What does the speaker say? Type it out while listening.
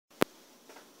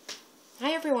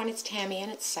Hi everyone, it's Tammy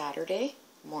and it's Saturday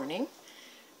morning.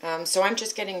 So I'm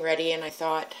just getting ready, and I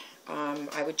thought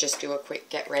I would just do a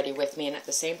quick get ready with me, and at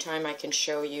the same time I can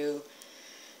show you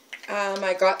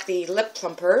I got the lip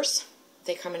plumpers.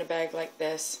 They come in a bag like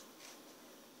this,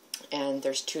 and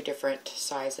there's two different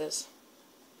sizes.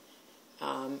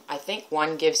 I think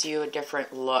one gives you a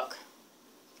different look.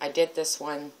 I did this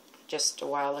one just a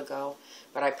while ago,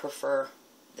 but I prefer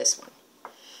this one.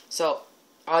 So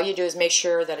all you do is make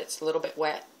sure that it's a little bit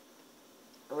wet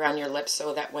around your lips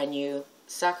so that when you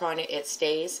suck on it, it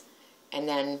stays, and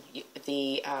then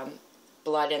the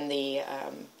blood and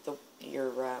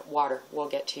your water will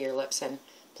get to your lips and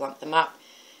plump them up.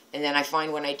 And then I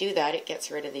find when I do that, it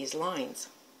gets rid of these lines.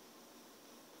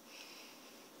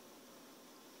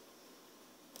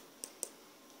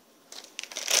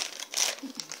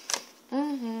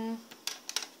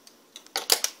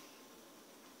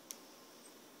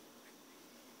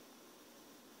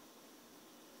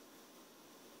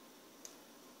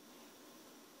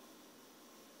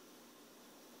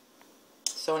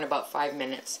 So in about 5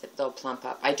 minutes, they'll plump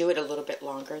up. I do it a little bit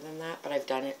longer than that, but I've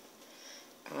done it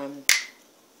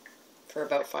for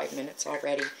about 5 minutes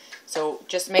already. So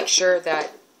just make sure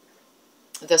that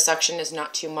the suction is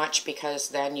not too much, because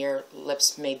then your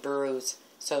lips may bruise.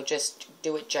 So just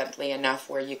do it gently enough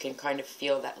where you can kind of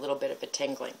feel that little bit of a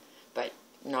tingling, but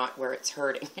not where it's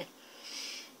hurting.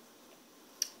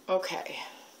 Okay,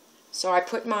 so I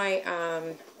put my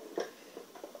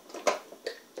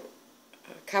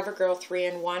CoverGirl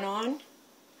 3-in-1 on,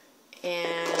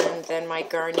 and then my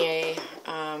Garnier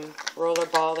roller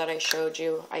ball that I showed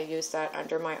you. I use that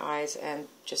under my eyes and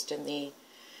just in the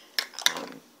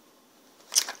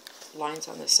lines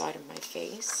on the side of my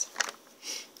face.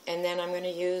 And then I'm going to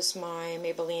use my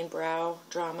Maybelline Brow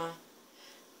Drama,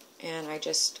 and I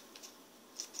just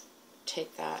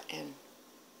take that and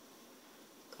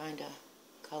kind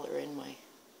of color in my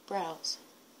brows.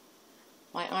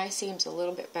 My eye seems a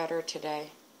little bit better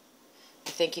today. I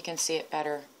think you can see it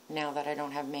better now that I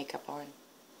don't have makeup on.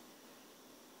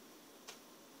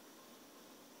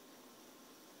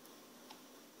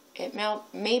 It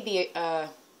may be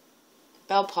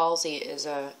Bell palsy is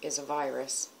a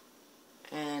virus,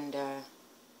 and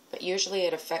but usually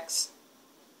it affects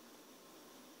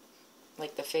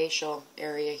like the facial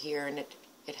area here, and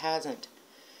it hasn't.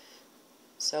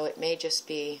 So it may just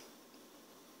be,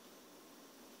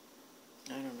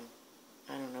 I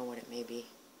don't know what it may be,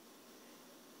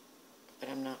 but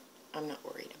I'm not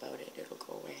worried about it. It'll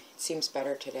go away. It seems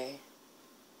better today.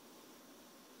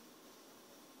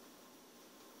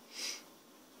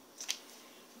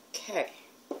 Okay,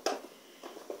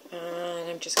 and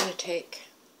I'm just going to take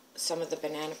some of the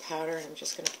banana powder, and I'm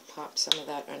just going to pop some of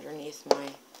that underneath my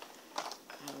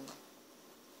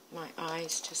my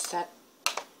eyes to set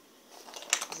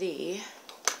the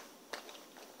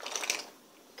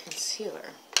concealer.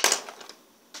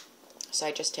 So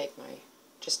I just take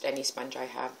just any sponge I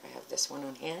have. I have this one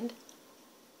on hand.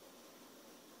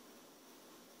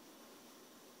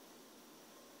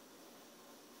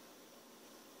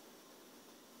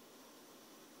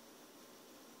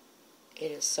 It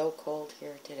is so cold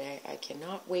here today. I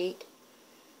cannot wait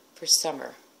for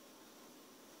summer.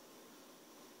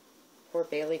 Poor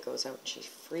Bailey goes out and she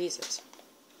freezes.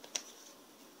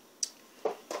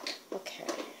 Okay,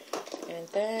 and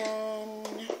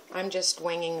then I'm just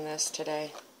winging this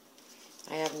today.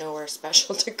 I have nowhere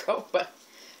special to go, but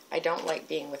I don't like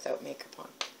being without makeup on.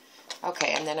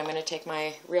 Okay, and then I'm going to take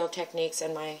my Real Techniques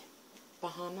and my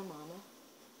Bahama Mama.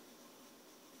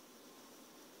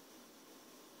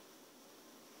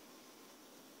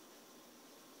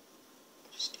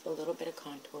 Just do a little bit of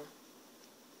contour.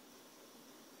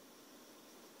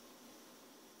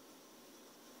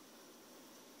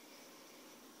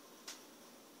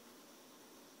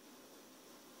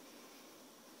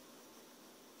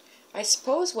 I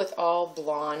suppose with all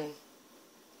blonde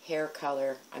hair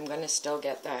color, I'm going to still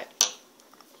get that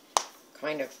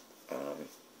kind of,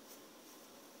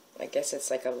 I guess it's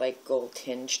like a light gold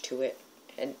tinge to it.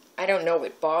 And I don't know,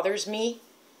 it bothers me.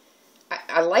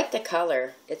 I like the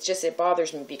color. It's just, it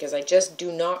bothers me because I just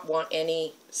do not want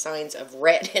any signs of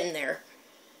red in there.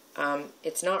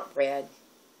 It's not red.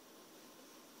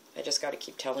 I just got to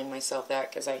keep telling myself that,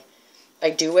 because I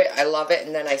do it, I love it,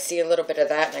 and then I see a little bit of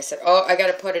that, and I said, oh, I got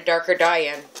to put a darker dye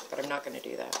in, but I'm not going to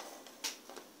do that.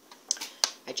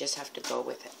 I just have to go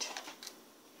with it.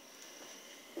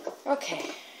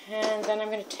 Okay, and then I'm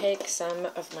going to take some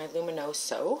of my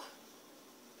Luminoso.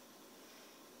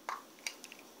 I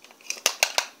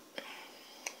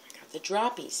got the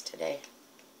droppies today.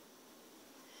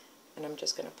 And I'm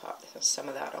just going to pop some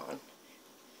of that on.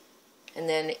 And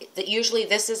then usually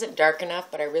this isn't dark enough,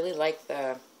 but I really like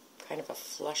the kind of a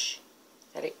flush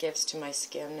that it gives to my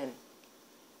skin and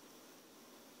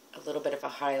a little bit of a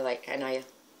highlight. And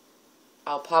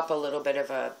I'll pop a little bit of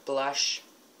a blush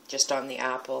just on the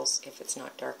apples if it's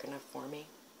not dark enough for me.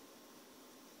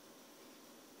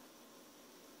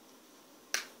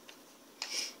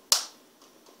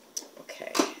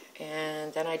 Okay,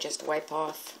 and then I just wipe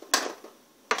off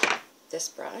this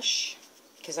brush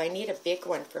because I need a big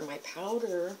one for my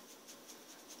powder,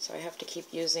 so I have to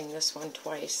keep using this one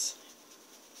twice.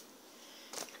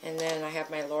 And then I have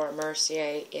my Laura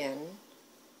Mercier in,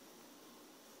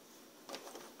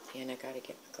 and I gotta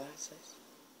get my glasses.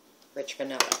 Rich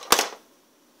Vanilla.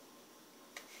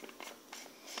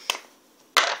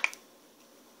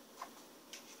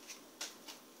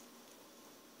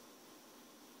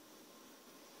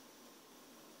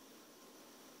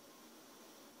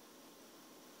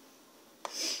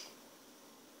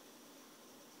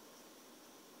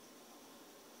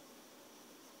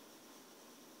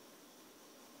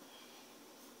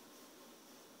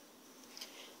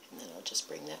 And then I'll just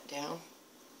bring that down.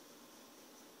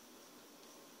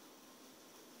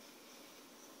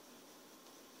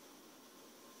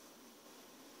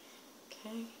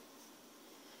 Okay,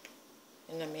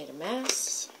 and I made a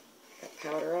mess. Got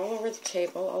powder all over the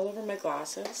table, all over my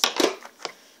glasses.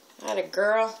 Atta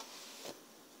girl.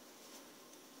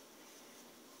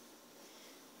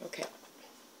 Okay,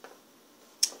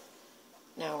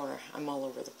 now I'm all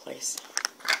over the place.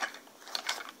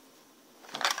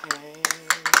 Okay,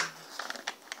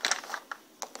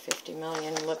 50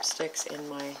 million lipsticks in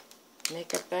my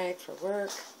makeup bag for work,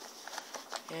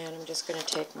 and I'm just going to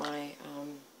take my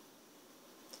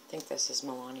I think this is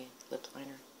Milani lip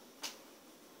liner.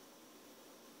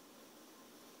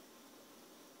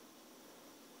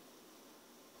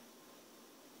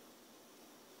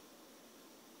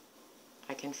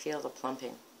 I can feel the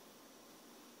plumping.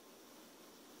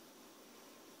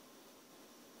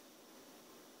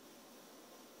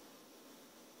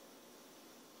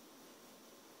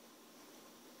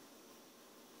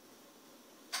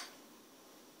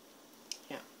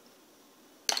 Yeah,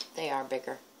 they are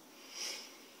bigger.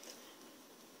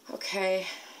 Okay,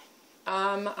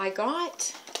 I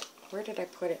got, where did I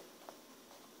put it?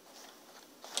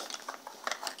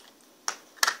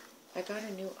 I got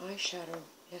a new eyeshadow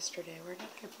yesterday. Where did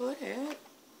I put it?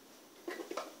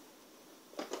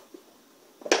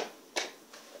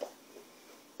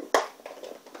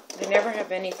 I never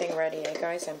have anything ready,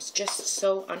 guys. I'm just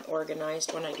so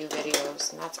unorganized when I do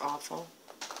videos, and that's awful.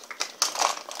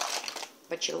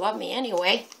 But you love me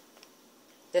anyway.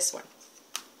 This one.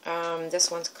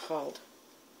 This one's called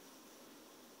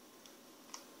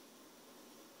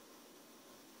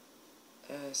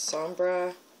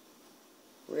Sombra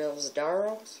Reels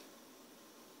Daros.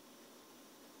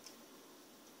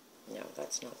 No,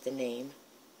 that's not the name.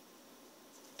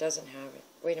 It doesn't have it.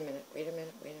 Wait a minute, wait a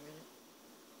minute, wait a minute.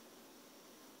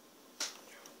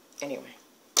 Anyway,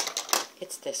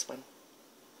 it's this one.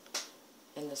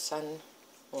 And the sun,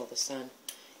 well, the sun,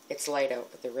 it's light out,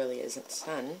 but there really isn't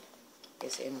sun,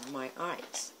 is in my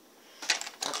eyes.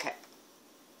 Okay,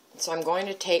 so I'm going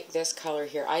to take this color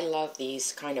here. I love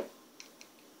these kind of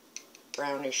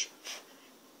brownish,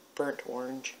 burnt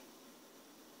orange.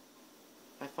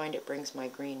 I find it brings my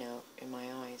green out in my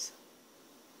eyes.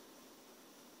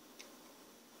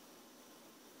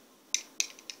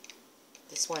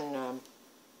 This one,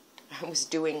 I was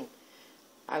doing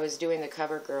the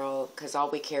CoverGirl, because all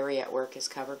we carry at work is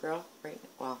CoverGirl, right?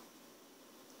 Well,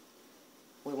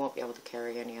 we won't be able to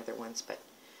carry any other ones, but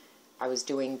I was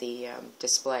doing the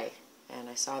display, and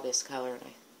I saw this color,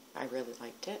 and I really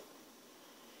liked it.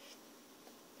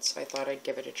 So I thought I'd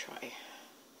give it a try.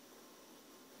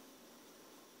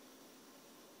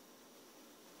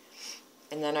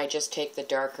 And then I just take the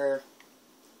darker,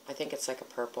 I think it's like a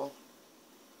purple,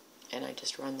 and I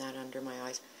just run that under my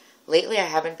eyes. Lately I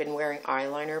haven't been wearing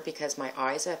eyeliner because my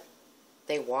eyes,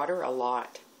 they water a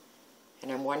lot,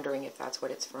 and I'm wondering if that's what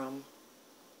it's from.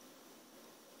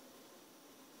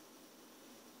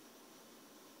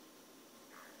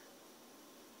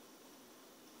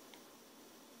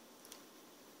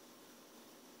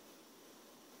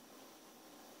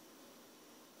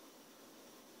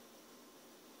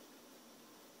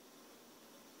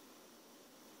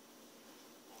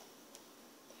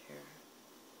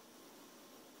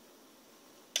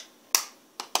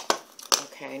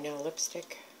 Okay, now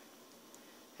lipstick.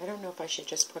 I don't know if I should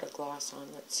just put a gloss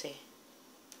on. Let's see.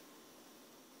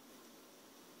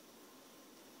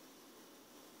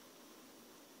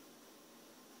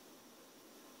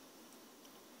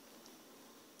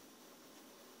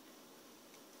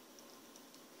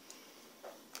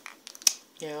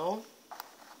 Now,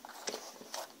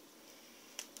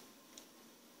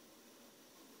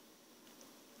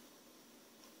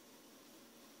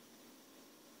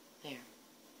 there.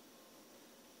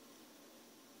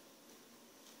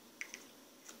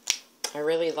 I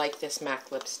really like this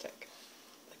MAC lipstick.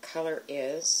 The color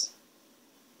is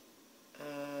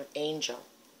Angel.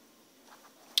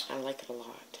 I like it a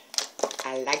lot.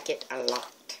 I like it a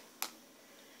lot.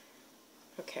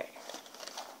 Okay.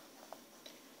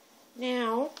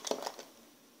 Now,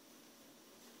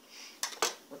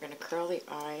 we're going to curl the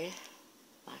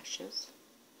eyelashes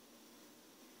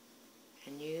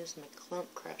and use my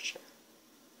clump crusher.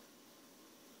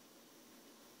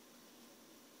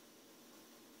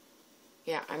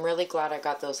 Yeah, I'm really glad I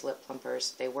got those lip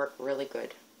plumpers. They work really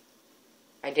good.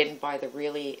 I didn't buy the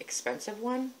really expensive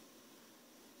one.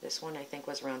 This one I think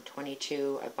was around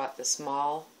 $22. I bought the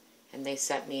small and they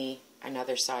sent me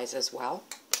another size as well,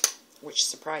 which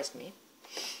surprised me.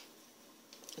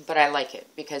 But I like it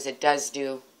because it does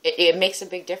do, it makes a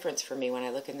big difference for me when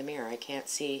I look in the mirror. I can't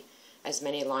see as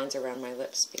many lines around my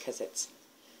lips because it's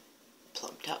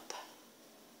plumped up.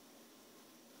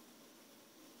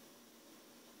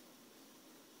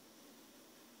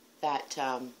 That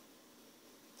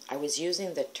I was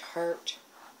using the Tarte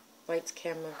Lights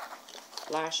Camera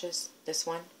lashes, this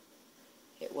one.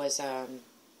 It was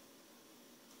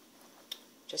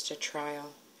just a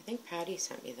trial. I think Patty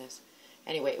sent me this.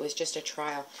 Anyway, it was just a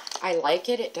trial. I like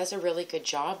it. It does a really good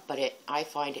job, but I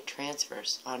find it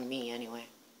transfers on me anyway.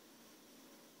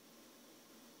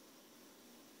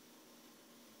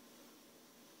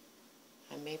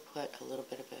 I may put a little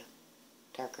bit of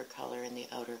a darker color in the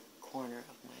outer corner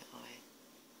of my eye.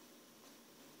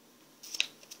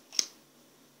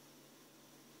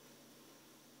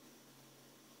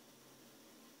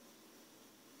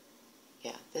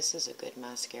 Yeah, this is a good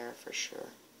mascara for sure.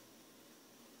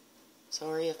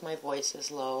 Sorry if my voice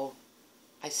is low.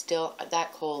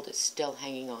 That cold is still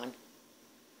hanging on.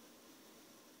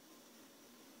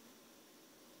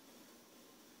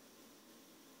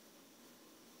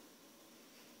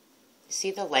 You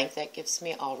see the length that gives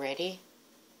me already?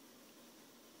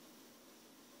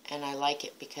 And I like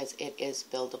it because it is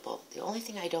buildable. The only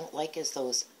thing I don't like is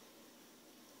the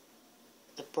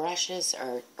brushes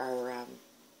are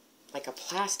like a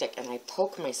plastic, and I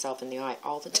poke myself in the eye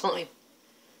all the time.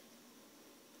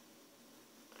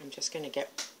 I'm just going to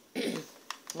get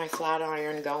my flat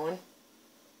iron going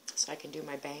so I can do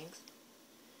my bangs.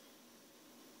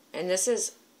 And this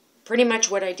is pretty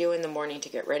much what I do in the morning to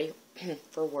get ready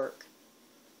for work.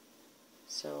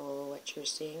 So what you're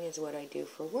seeing is what I do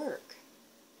for work.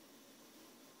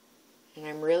 And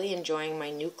I'm really enjoying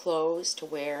my new clothes to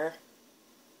wear.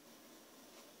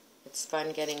 It's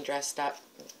fun getting dressed up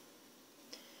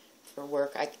for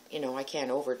work. I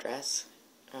can't overdress,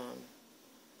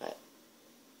 but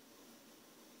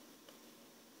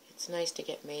it's nice to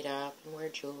get made up and wear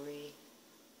jewelry.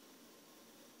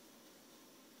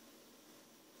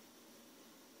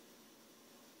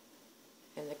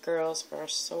 And the girls are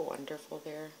so wonderful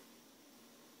there.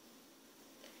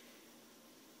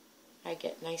 I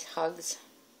get nice hugs.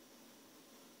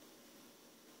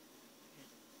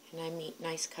 And I meet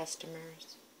nice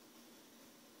customers.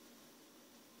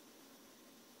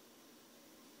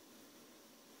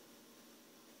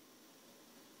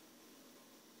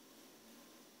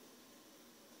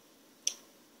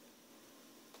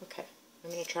 Okay,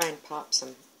 I'm going to try and pop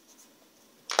some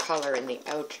color in the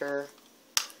outer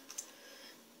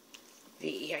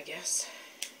V, I guess.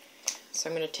 So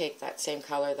I'm going to take that same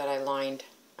color that I lined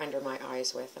under my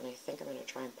eyes with, and I think I'm going to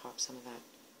try and pop some of that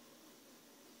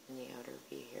in the outer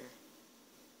V here.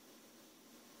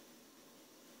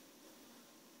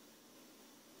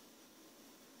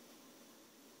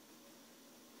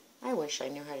 I wish I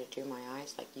knew how to do my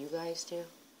eyes like you guys do.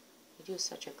 You do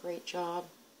such a great job.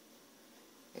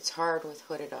 It's hard with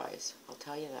hooded eyes, I'll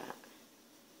tell you that.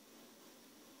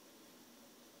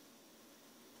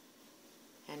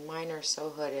 And mine are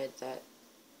so hooded that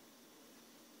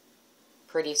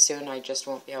pretty soon I just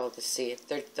won't be able to see it.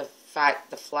 The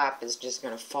flap is just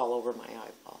going to fall over my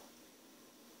eyeball.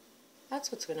 That's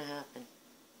what's going to happen.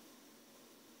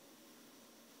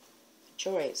 The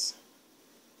joys.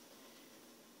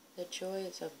 The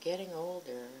joys of getting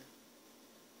older.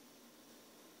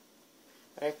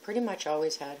 But I've pretty much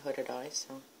always had hooded eyes,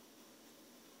 so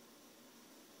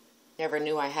never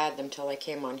knew I had them till I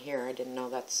came on here. I didn't know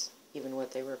that's even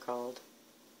what they were called.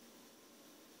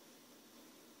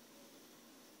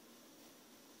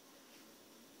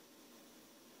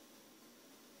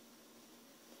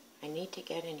 I need to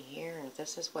get in here.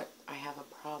 This is what I have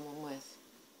a problem with.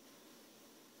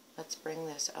 Let's bring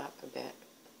this up a bit.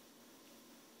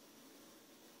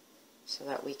 so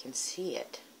that we can see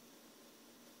it.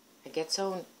 I get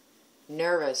so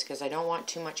nervous because I don't want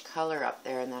too much color up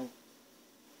there and then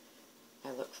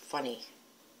I look funny.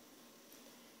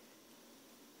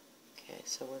 Okay,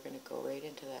 so we're going to go right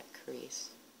into that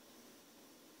crease.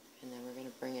 And then we're going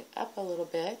to bring it up a little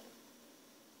bit.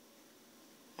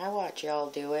 I watch y'all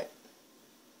do it.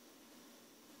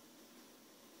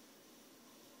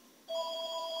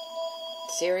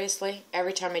 Seriously,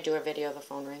 every time I do a video, the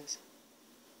phone rings.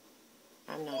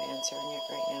 I'm not answering it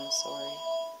right now, sorry.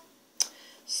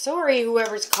 Sorry,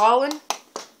 whoever's calling.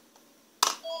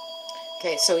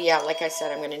 Okay, so yeah, like I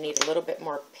said, I'm going to need a little bit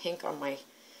more pink on my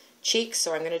cheeks,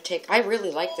 so I'm going to take, I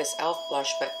really like this e.l.f.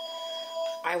 blush, but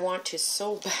I want to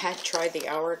so bad try the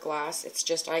Hourglass. It's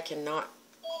just I cannot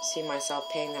see myself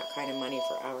paying that kind of money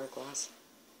for Hourglass,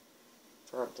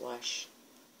 for a blush.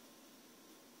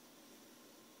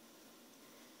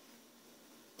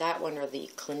 That one or the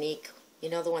Clinique, you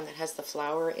know, the one that has the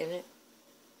flower in it?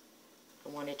 I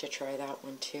wanted to try that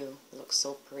one too. It looks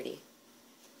so pretty.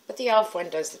 But the e.l.f.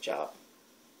 one does the job.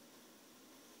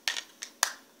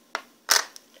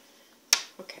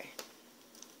 Okay.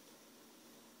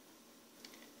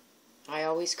 I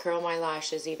always curl my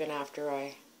lashes even after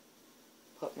I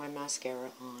put my mascara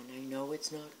on. I know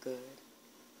it's not good.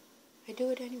 I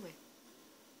do it anyway.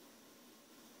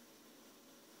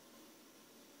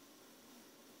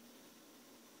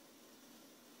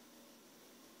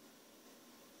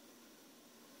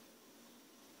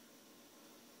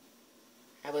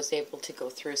 I was able to go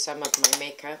through some of my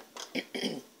makeup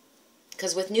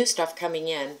because with new stuff coming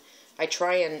in, I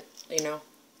try and, you know,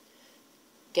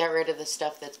 get rid of the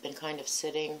stuff that's been kind of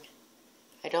sitting.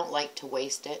 I don't like to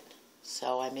waste it,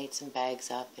 so I made some bags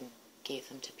up and gave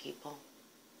them to people.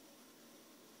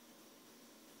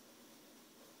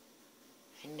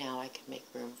 And now I can make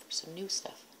room for some new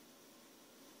stuff.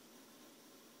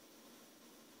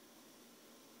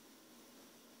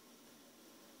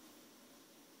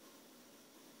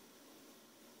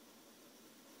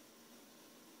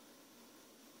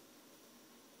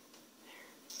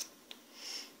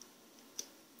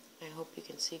 I hope you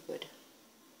can see good.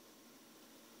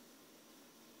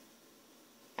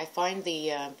 I find the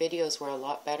videos were a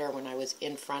lot better when I was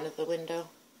in front of the window.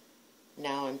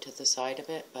 Now I'm to the side of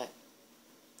it, but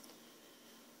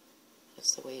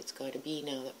that's the way it's got to be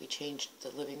now that we changed the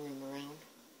living room around.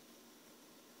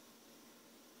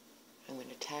 I'm going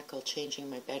to tackle changing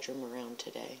my bedroom around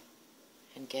today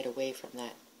and get away from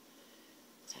that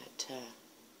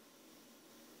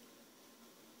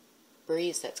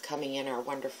breeze that's coming in our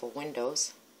wonderful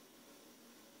windows.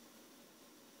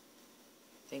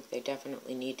 I think they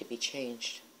definitely need to be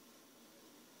changed.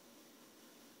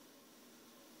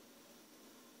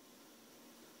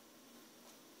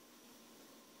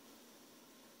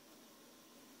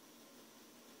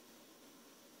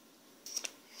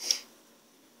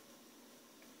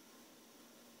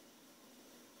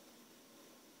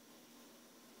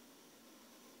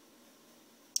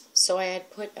 So I had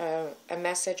put a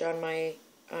message on my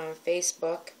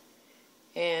Facebook,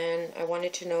 and I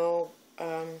wanted to know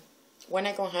when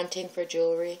I go hunting for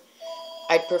jewelry,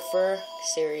 I'd prefer,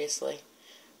 seriously,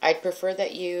 I'd prefer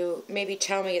that you maybe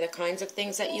tell me the kinds of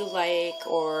things that you like,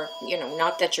 or, you know,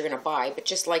 not that you're going to buy, but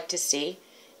just like to see,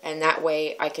 and that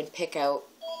way I can pick out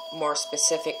more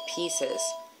specific pieces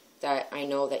that I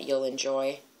know that you'll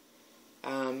enjoy.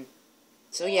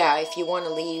 So yeah, if you want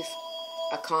to leave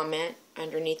a comment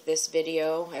underneath this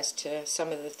video as to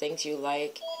some of the things you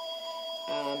like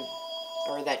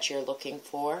or that you're looking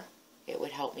for, it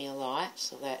would help me a lot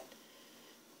so that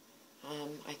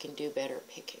I can do better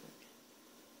picking.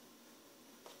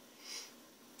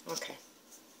 Okay,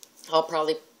 I'll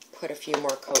probably put a few more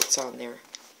coats on there.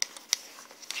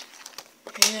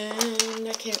 And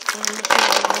I can't find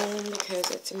my own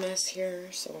because it's a mess here,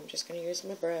 so I'm just going to use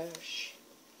my brush.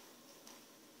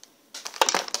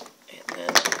 And then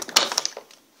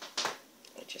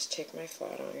I just take my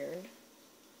flat iron.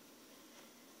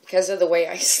 Because of the way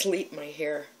I sleep, my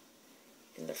hair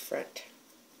in the front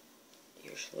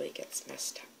usually gets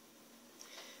messed up.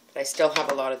 But I still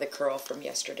have a lot of the curl from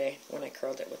yesterday when I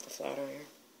curled it with the flat iron.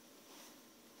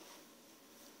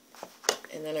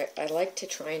 And then I like to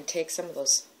try and take some of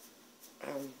those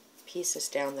pieces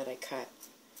down that I cut.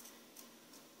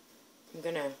 I'm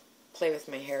going to play with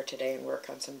my hair today and work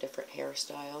on some different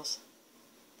hairstyles.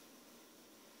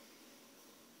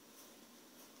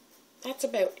 That's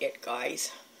about it,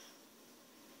 guys.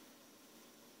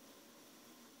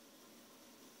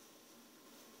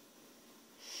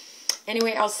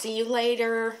 Anyway, I'll see you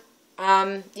later.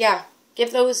 Yeah,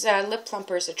 give those lip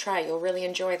plumpers a try. You'll really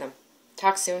enjoy them.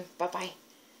 Talk soon. Bye-bye.